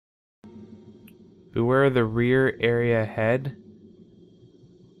Beware the rear area ahead.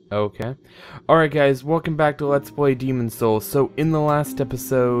 Okay. Alright guys, welcome back to Let's Play Demon's Souls. So in the last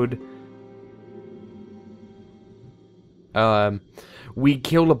episode, we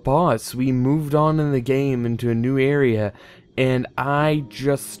killed a boss. We moved on in the game into a new area, and I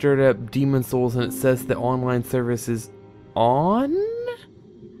just started up Demon's Souls and it says the online service is on?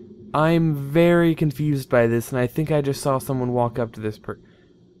 I'm very confused by this, and I think I just saw someone walk up to this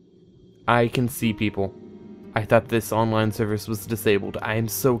I can see people. I thought this online service was disabled. I am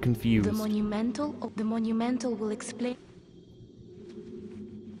so confused. The monumental will explain.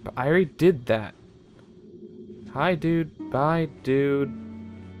 But I already did that. Hi, dude. Bye, dude.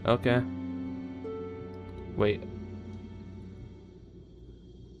 Okay. Wait.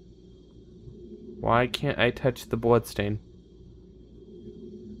 Why can't I touch the bloodstain?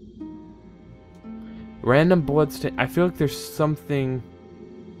 Random bloodstain. I feel like there's something...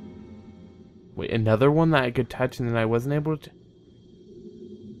 Wait, another one that I could touch and then I wasn't able to...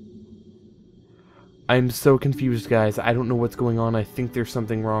 I'm so confused, guys. I don't know what's going on. I think there's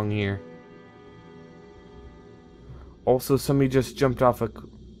something wrong here. Also, somebody just jumped off a...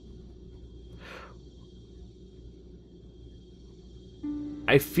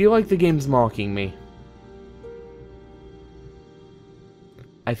 I feel like the game's mocking me.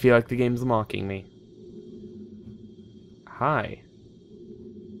 I feel like the game's mocking me. Hi.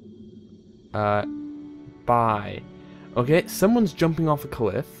 Bye. Okay, someone's jumping off a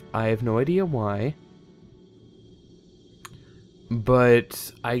cliff. I have no idea why.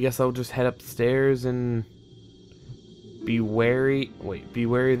 But I guess I'll just head upstairs and be wary. Wait, be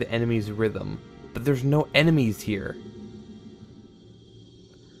wary of the enemy's rhythm. But there's no enemies here.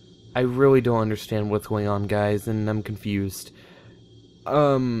 I really don't understand what's going on, guys, and I'm confused.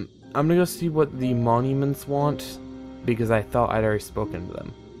 I'm gonna go see what the monuments want, because I thought I'd already spoken to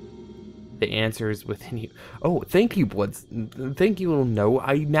them. The answer is within you. Oh, thank you, Bloods. Thank you, little no.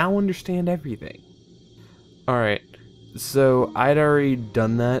 I now understand everything. Alright, so I'd already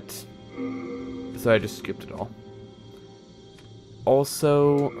done that, so I just skipped it all.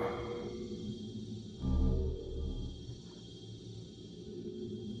 Also...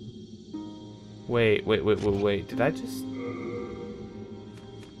 Wait. Did I just...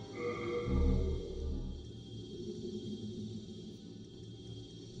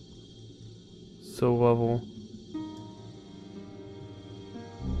 So level.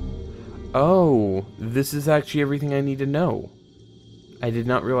 Oh, this is actually everything I need to know. I did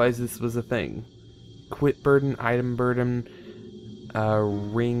not realize this was a thing. Quit burden, item burden,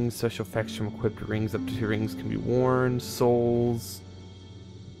 rings, special effects from equipped rings. Up to 2 rings can be worn. Souls.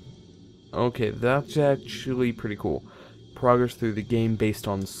 Okay, that's actually pretty cool. Progress through the game based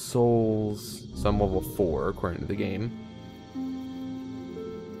on souls. So I'm level 4 according to the game.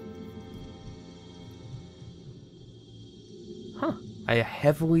 Huh. I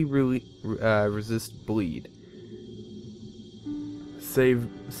heavily resist bleed.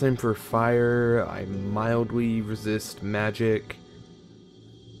 Same for fire. I mildly resist magic.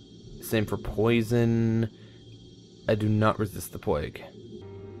 Same for poison. I do not resist the plague.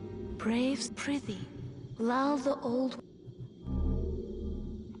 Braves prithee, lull the old.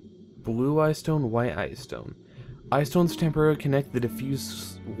 Blue eye stone, white eye stone. Eye stones temporarily connect the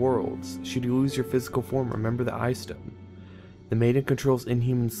diffuse worlds. Should you lose your physical form, remember the eye stone. The maiden controls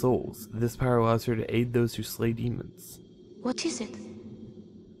inhuman souls. This power allows her to aid those who slay demons. What is it?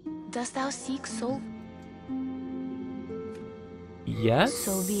 Dost thou seek soul? Yes?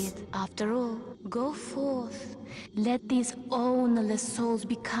 So be it. After all, go forth. Let these ownerless souls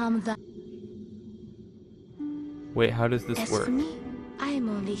become the... Wait, how does this As work? for me, I am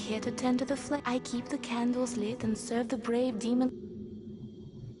only here to tend to the flesh. I keep the candles lit and serve the brave demon.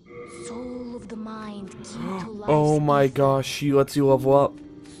 Soul of the mind, key to life's Oh my ether. gosh, she lets you level up.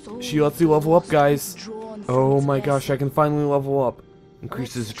 Soul She lets you level up, guys. drawn from Oh its my gosh, I vessel. can finally level up.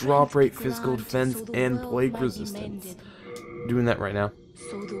 Increases Let drop strength rate, be physical granted defense, so the and world plague might be resistance. mended. Doing that right now.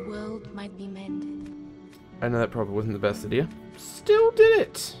 So the world might be mended. I know that probably wasn't the best idea. Still did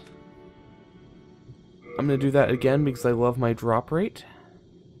it! I'm gonna do that again because I love my drop rate.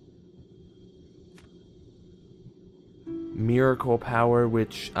 Miracle power,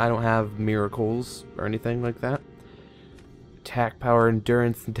 which I don't have miracles or anything like that. Attack power,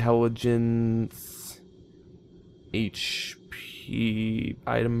 endurance, intelligence, HP,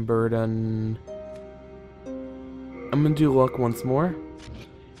 item burden. I'm gonna do luck once more.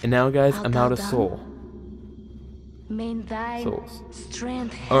 And now, guys, Art I'm thou out of done? soul. May thy Souls.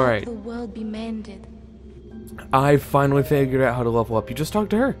 strength help Alright. the world be mended. I finally figured out how to level up. You just talked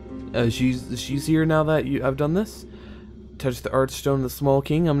to her. She's here now that I've done this. touch the Archstone of the Small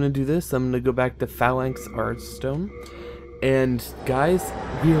King. I'm going to do this. I'm going to go back to Phalanx Archstone. And guys,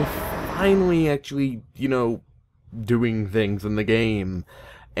 we are finally actually, you know, doing things in the game.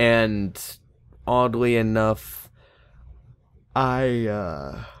 And oddly enough,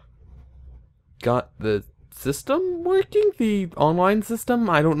 I got the system working, the online system.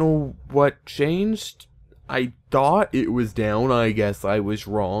 I don't know what changed. I thought it was down. I guess I was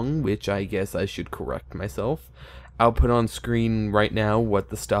wrong, which I guess I should correct myself. I'll put on screen right now what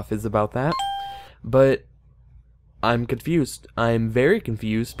the stuff is about that. But I'm confused. I'm very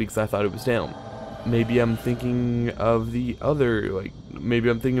confused because I thought it was down. Maybe I'm thinking of the other, like, maybe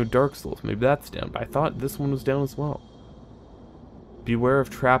I'm thinking of Dark Souls. Maybe that's down, but I thought this one was down as well. Beware of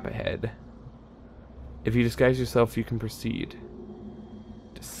trap ahead. If you disguise yourself, you can proceed.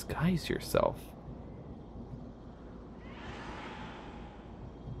 Disguise yourself?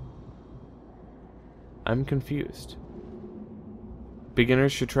 I'm confused.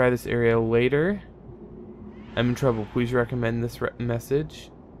 Beginners should try this area later. I'm in trouble. Please recommend this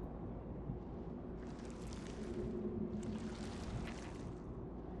message.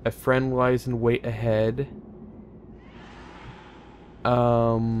 A friend lies in wait ahead.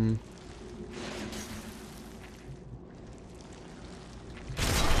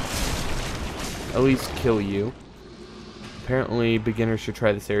 At least kill you. Apparently, beginners should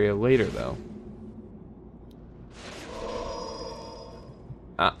try this area later, though.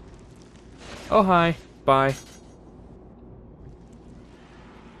 Ah. Oh, hi. Bye.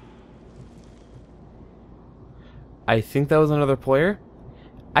 I think that was another player.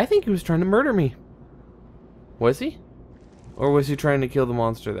 I think he was trying to murder me. Was he? Or was he trying to kill the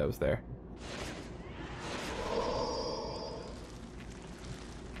monster that was there?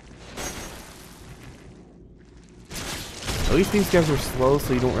 At least these guys are slow,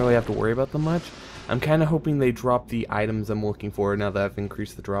 so you don't really have to worry about them much. I'm kind of hoping they drop the items I'm looking for now that I've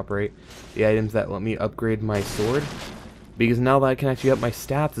increased the drop rate. The items that let me upgrade my sword. Because now that I can actually up my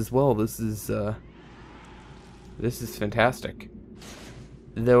stats as well, this is fantastic.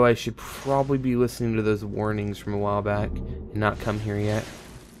 Though I should probably be listening to those warnings from a while back and not come here yet.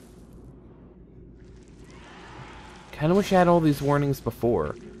 Kinda wish I had all these warnings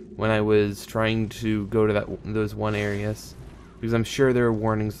before when I was trying to go to those one areas. Because I'm sure there are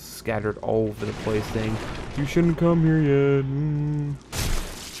warnings scattered all over the place saying, you shouldn't come here yet.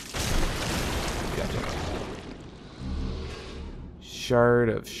 Gotcha. Shard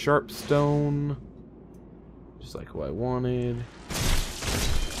of Sharpstone. Just like what I wanted.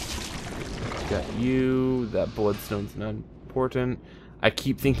 Got you. That bloodstone's not important. I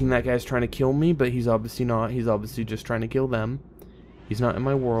keep thinking that guy's trying to kill me, but he's obviously not. He's obviously just trying to kill them. He's not in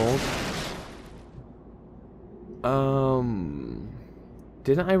my world.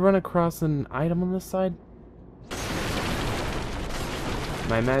 Didn't I run across an item on this side?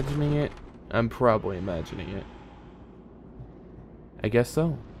 Am I imagining it? I'm probably imagining it. I guess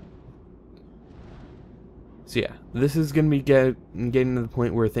so. So yeah, this is going to be getting to the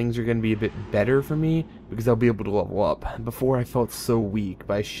point where things are going to be a bit better for me, because I'll be able to level up. Before I felt so weak,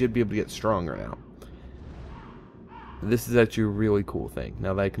 but I should be able to get stronger now. This is actually a really cool thing,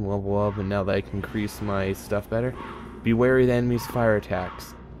 now that I can level up and now that I can increase my stuff better. Be wary of the enemy's fire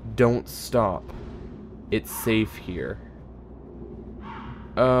attacks. Don't stop. It's safe here.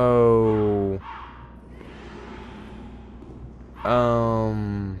 Oh.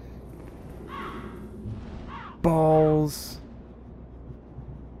 Balls.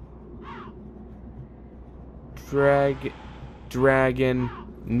 Dragon.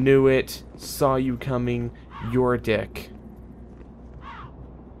 Knew it. Saw you coming. You're a dick.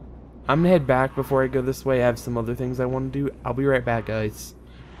 I'm gonna head back before I go this way. I have some other things I want to do. I'll be right back, guys.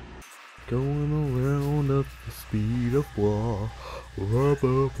 Going around at the speed of law.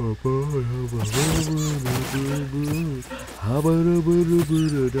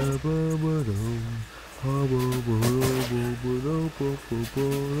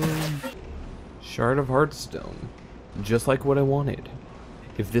 Shard of Heartstone. Just like what I wanted.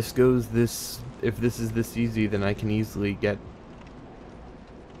 If this is this easy, then I can easily get...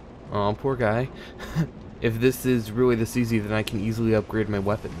 Oh, poor guy. If this is really this easy, then I can easily upgrade my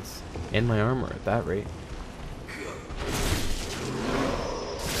weapons. And my armor at that rate.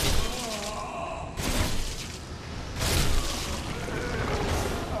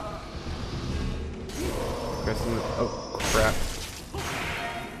 Oh, crap.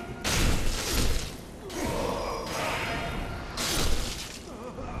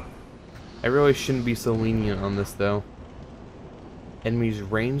 I really shouldn't be so lenient on this, though. Enemies'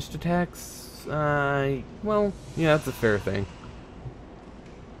 ranged attacks? Well, yeah, that's a fair thing.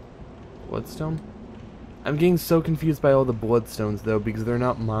 Bloodstone? I'm getting so confused by all the bloodstones, though, because they're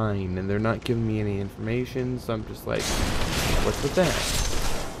not mine, and they're not giving me any information, so I'm just like, what's with that?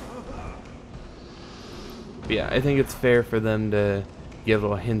 But yeah, I think it's fair for them to give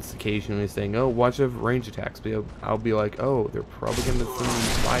little hints occasionally saying, oh, watch out for range attacks. But I'll be like, oh, they're probably going to send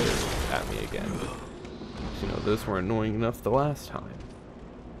fire at me again. You know, those were annoying enough the last time.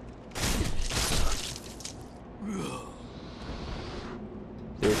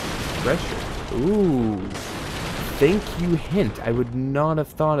 There's pressure. Ooh. Thank you, hint. I would not have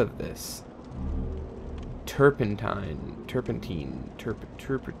thought of this. Turpentine. I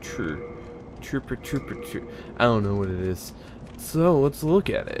don't know what it is. So, let's look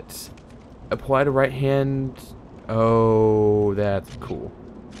at it. Apply to right hand. Oh, that's cool.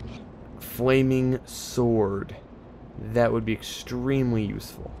 Flaming sword. That would be extremely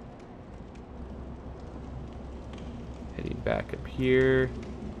useful. Heading back up here.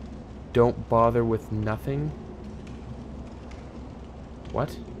 Don't bother with nothing.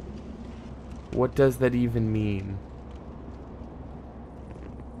 What? What does that even mean?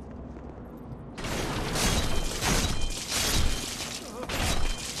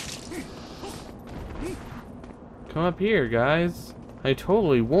 Come up here, guys. I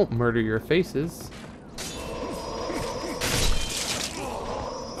totally won't murder your faces.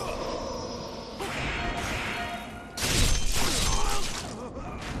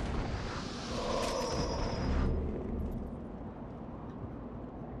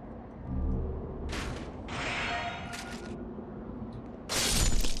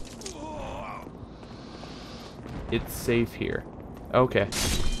 It's safe here. Okay.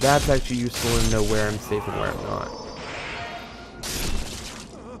 That's actually useful to know where I'm safe and where I'm not.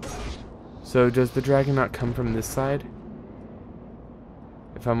 So, does the dragon not come from this side?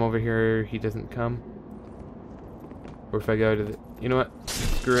 If I'm over here, he doesn't come? Or if I go to the... You know what?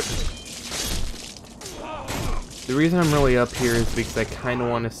 Screw it. The reason I'm really up here is because I kind of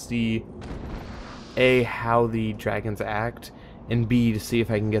want to see A, how the dragons act, and B, to see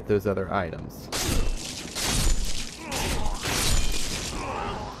if I can get those other items.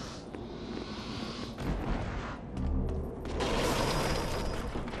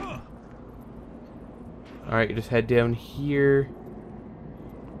 Alright, you just head down here.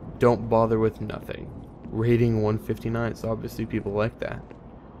 Don't bother with nothing. Rating 159, so obviously people like that.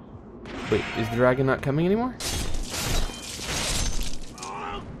 Wait, is the dragon not coming anymore?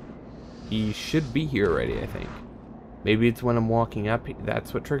 He should be here already, I think. Maybe it's when I'm walking up,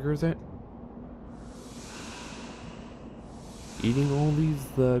 that's what triggers it? Eating all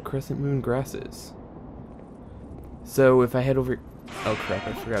these crescent moon grasses. So if I head over... Oh crap,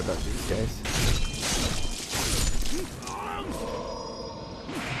 I forgot about these guys.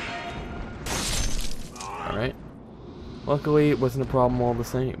 Alright. Luckily, it wasn't a problem all the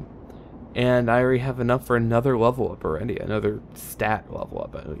same. And I already have enough for another level up already. Another stat level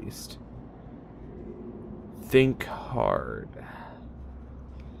up, at least. Think hard.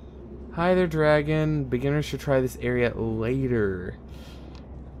 Hi there, dragon. Beginners should try this area later.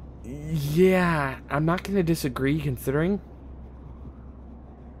 Yeah, I'm not going to disagree, considering.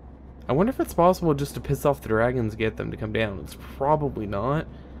 I wonder if it's possible just to piss off the dragons and get them to come down. It's probably not.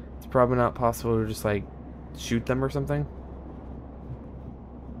 It's probably not possible to just, like, shoot them or something.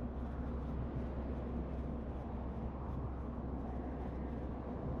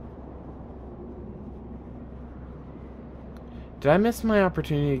 Did I miss my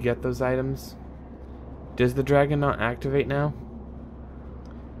opportunity to get those items? Does the dragon not activate now?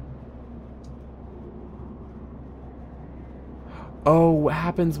 Oh, what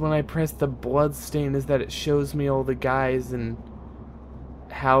happens when I press the bloodstain is that it shows me all the guys and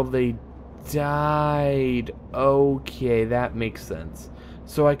how they died. Okay, that makes sense.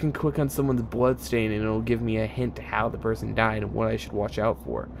 So I can click on someone's bloodstain and it'll give me a hint to how the person died and what I should watch out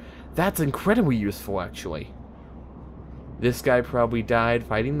for. That's incredibly useful, actually. This guy probably died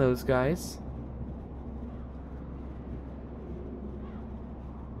fighting those guys.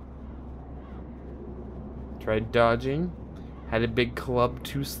 Tried dodging. Had a big club,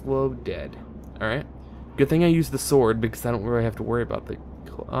 too slow, dead. Alright. Good thing I used the sword because I don't really have to worry about the...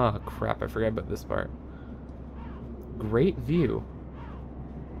 Oh, crap, I forgot about this part. Great view.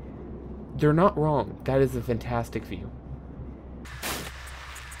 They're not wrong. That is a fantastic view.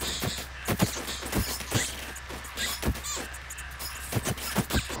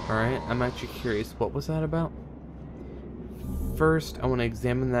 Alright, I'm actually curious. What was that about? First, I want to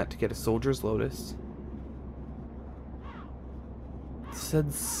examine that to get a soldier's lotus. It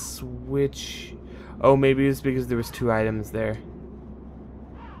said switch... Oh, maybe it was because there was 2 items there.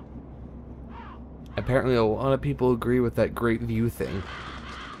 Apparently a lot of people agree with that great view thing.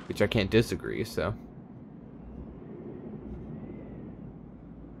 Which I can't disagree, so...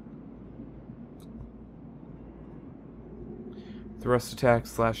 Thrust attack,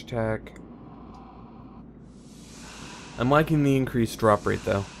 slash attack. I'm liking the increased drop rate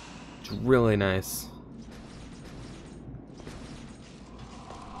though. It's really nice.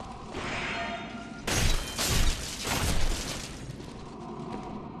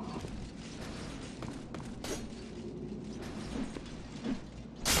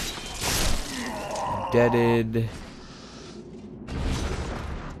 Deaded.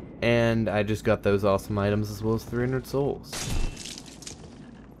 And I just got those awesome items as well as 300 souls.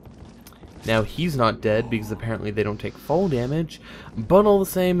 Now he's not dead because apparently they don't take fall damage, but all the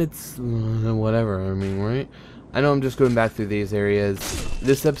same it's whatever, I mean, right? I know I'm just going back through these areas.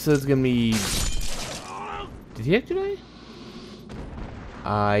 This episode's gonna be... Did he actually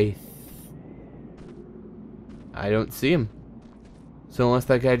die? I don't see him. So unless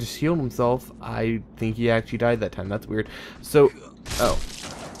that guy just healed himself, I think he actually died that time. That's weird. So, oh.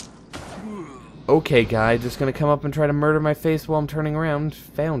 Okay, guy, just gonna come up and try to murder my face while I'm turning around.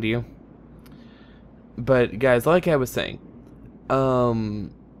 Found you. But, guys, like I was saying,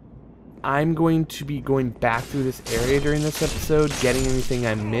 I'm going to be going back through this area during this episode, getting anything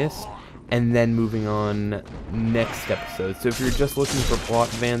I missed, and then moving on next episode. So if you're just looking for plot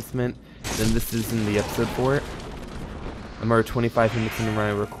advancement, then this isn't the episode for it. I'm already 25 minutes into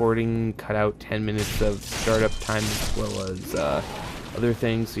my recording, cut out 10 minutes of startup time as well as other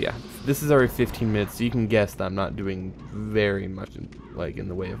things. So yeah, this is already 15 minutes, so you can guess that I'm not doing very much in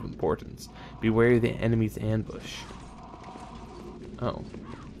the way of importance. Beware of the enemy's ambush. Oh.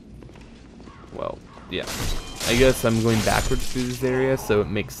 Well, yeah. I guess I'm going backwards through this area, so it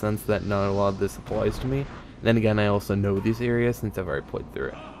makes sense that not a lot of this applies to me. Then again, I also know this area since I've already played through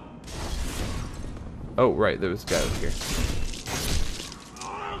it. Oh, right, there was a guy over here.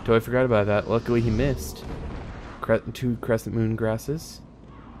 Totally forgot about that. Luckily, he missed. 2 crescent moon grasses.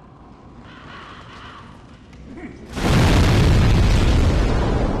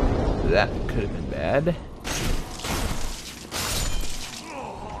 That could have been bad.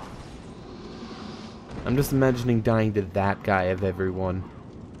 I'm just imagining dying to that guy of everyone.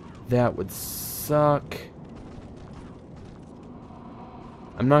 That would suck.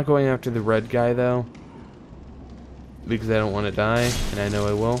 I'm not going after the red guy though, because I don't want to die, and I know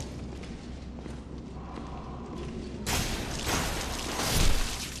I will.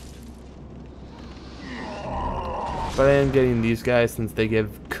 But I am getting these guys since they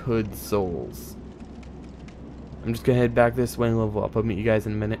give good souls. I'm just gonna head back this way and level up. I'll meet you guys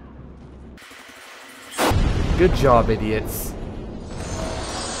in a minute. Good job, idiots.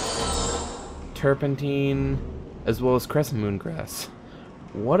 Turpentine, as well as crescent moon grass.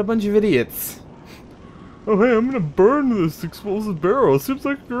 What a bunch of idiots. Oh hey, I'm gonna burn this explosive barrel. Seems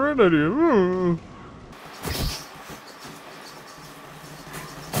like a great idea.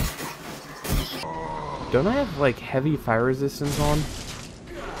 Don't I have like heavy fire resistance on?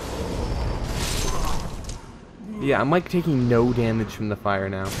 Yeah, I'm like taking no damage from the fire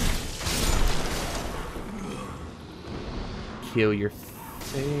now. Kill your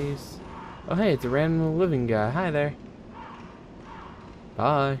face. Oh hey, it's a random living guy. Hi there.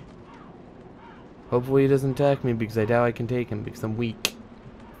 Bye. Hopefully he doesn't attack me because I doubt I can take him because I'm weak.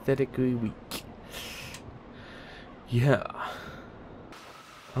 Pathetically weak. Yeah.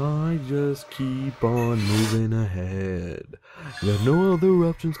 I just keep on moving ahead. Got no other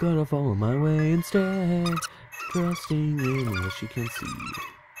options, gotta follow my way instead. Trusting in what you can see.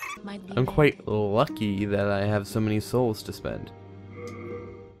 I'm quite lucky that I have so many souls to spend.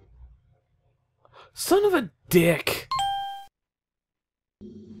 Son of a dick!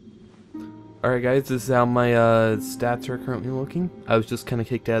 Alright guys, this is how my stats are currently looking. I was just kind of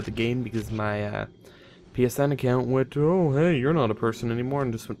kicked out of the game because my PSN account went, oh hey, you're not a person anymore,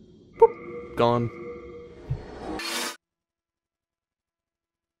 and just went, boop, gone.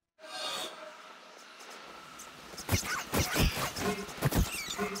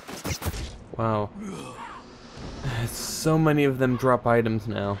 Wow. So many of them drop items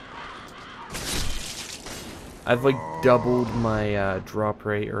now. I've like doubled my drop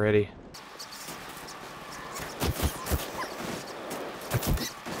rate already.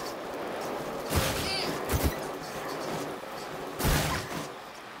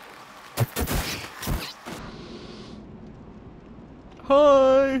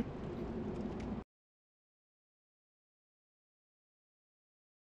 Hi!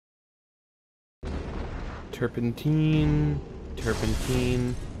 Turpentine,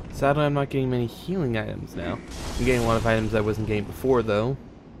 turpentine. Sadly, I'm not getting many healing items now. I'm getting a lot of items I wasn't getting before, though,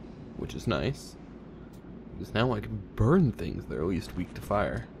 which is nice. Because now I can burn things that are at least weak to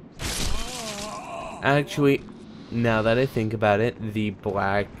fire. Actually, now that I think about it, the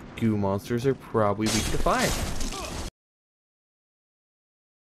black goo monsters are probably weak to fire.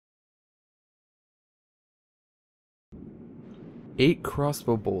 8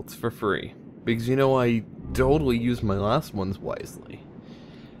 crossbow bolts for free. Because you know I totally used my last ones wisely.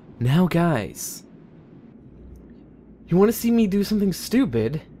 Now guys, you want to see me do something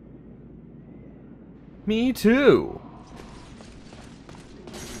stupid? Me too!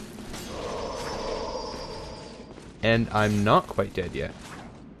 And I'm not quite dead yet.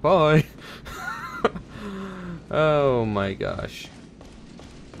 Bye! Oh my gosh.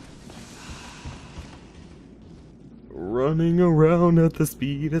 Running around at the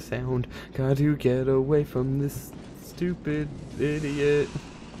speed of sound. Got to get away from this stupid idiot.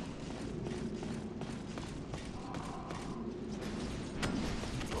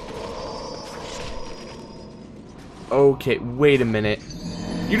 Okay, wait a minute.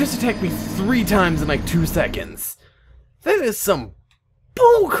 You just attacked me 3 times in like 2 seconds. That is some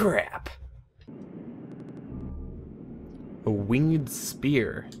bullcrap. A winged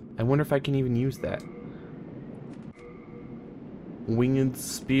spear. I wonder if I can even use that. Winged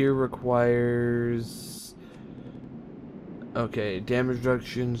spear requires... Okay, damage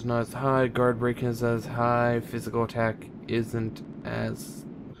reduction's not as high, guard breaking is as high, physical attack isn't as...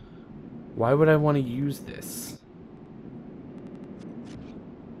 Why would I want to use this?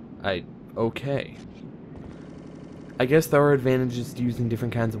 Okay. I guess there are advantages to using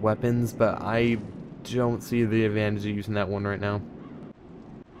different kinds of weapons, but I don't see the advantage of using that one right now.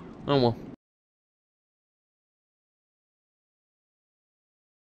 Oh well.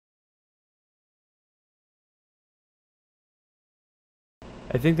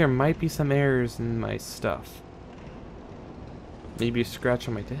 I think there might be some errors in my stuff. Maybe a scratch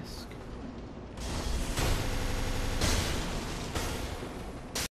on my disc?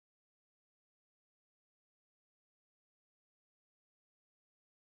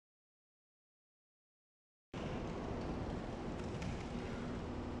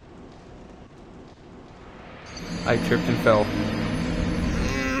 I tripped and fell.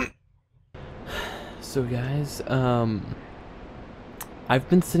 So guys, I've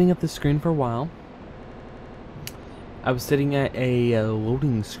been sitting at the screen for a while. I was sitting at a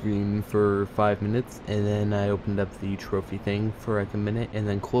loading screen for 5 minutes, and then I opened up the trophy thing for like a minute, and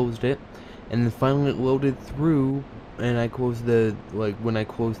then closed it, and then finally it loaded through, and I closed the, when I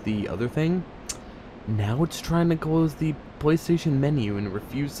closed the other thing, now it's trying to close the PlayStation menu, and it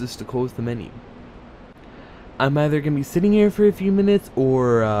refuses to close the menu. I'm either going to be sitting here for a few minutes,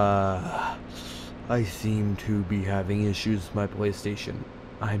 or, I seem to be having issues with my PlayStation.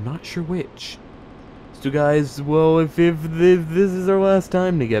 I'm not sure which. So guys, well, if this is our last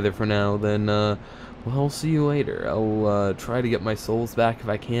time together for now, then, well, I'll see you later. I'll, try to get my souls back if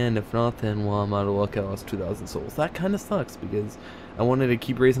I can. If not, then, well, I'm out of luck. I lost 2,000 souls. That kind of sucks, because I wanted to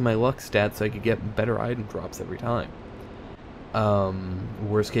keep raising my luck stats so I could get better item drops every time.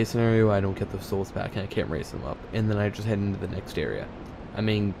 Worst case scenario, I don't get the souls back and I can't raise them up, and then I just head into the next area. I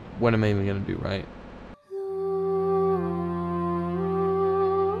mean, what am I even gonna do, right?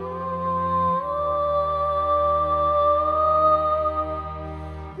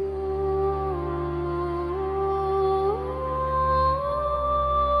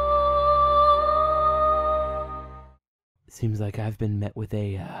 Seems like I've been met with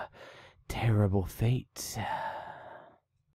a, terrible fate.